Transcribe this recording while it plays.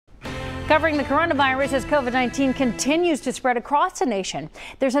Covering the coronavirus as COVID-19 continues to spread across the nation,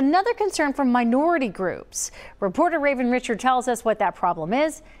 there's another concern from minority groups. Reporter Raven Richard tells us what that problem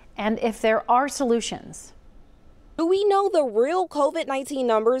is and if there are solutions. Do we know the real COVID-19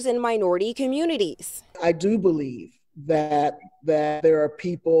 numbers in minority communities? I do believe that there are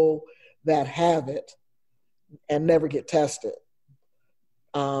people that have it and never get tested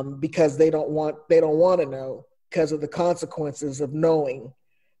because they don't want to know because of the consequences of knowing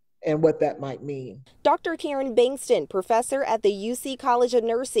and what that might mean. Dr. Karen Bankston, professor at the UC College of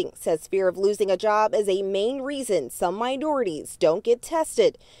Nursing, says fear of losing a job is a main reason some minorities don't get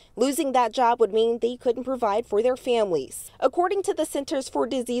tested. Losing that job would mean they couldn't provide for their families. According to the Centers for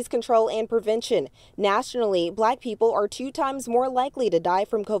Disease Control and Prevention, nationally, Black people are 2 times more likely to die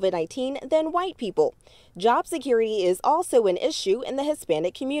from COVID-19 than white people. Job security is also an issue in the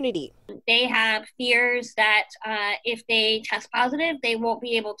Hispanic community. They have fears that if they test positive, they won't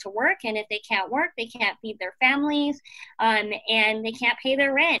be able to work. And if they can't work, they can't feed their families and they can't pay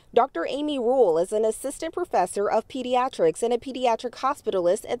their rent. Dr. Amy Rule is an assistant professor of pediatrics and a pediatric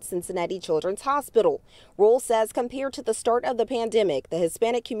hospitalist at Cincinnati Children's Hospital. Rule says compared to the start of the pandemic, the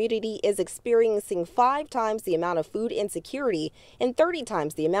Hispanic community is experiencing 5 times the amount of food insecurity and 30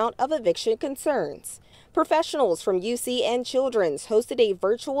 times the amount of eviction concerns. Professionals from UC and Children's hosted a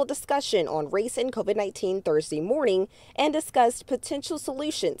virtual discussion on race and COVID-19 Thursday morning and discussed potential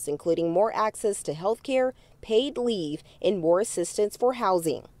solutions, including more access to health care, paid leave, and more assistance for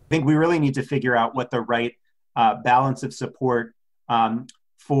housing. I think we really need to figure out what the right balance of support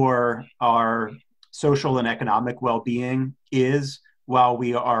for our social and economic well-being is, while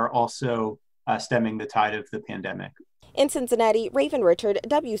we are also stemming the tide of the pandemic. In Cincinnati, Raven Richard,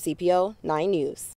 WCPO 9 News.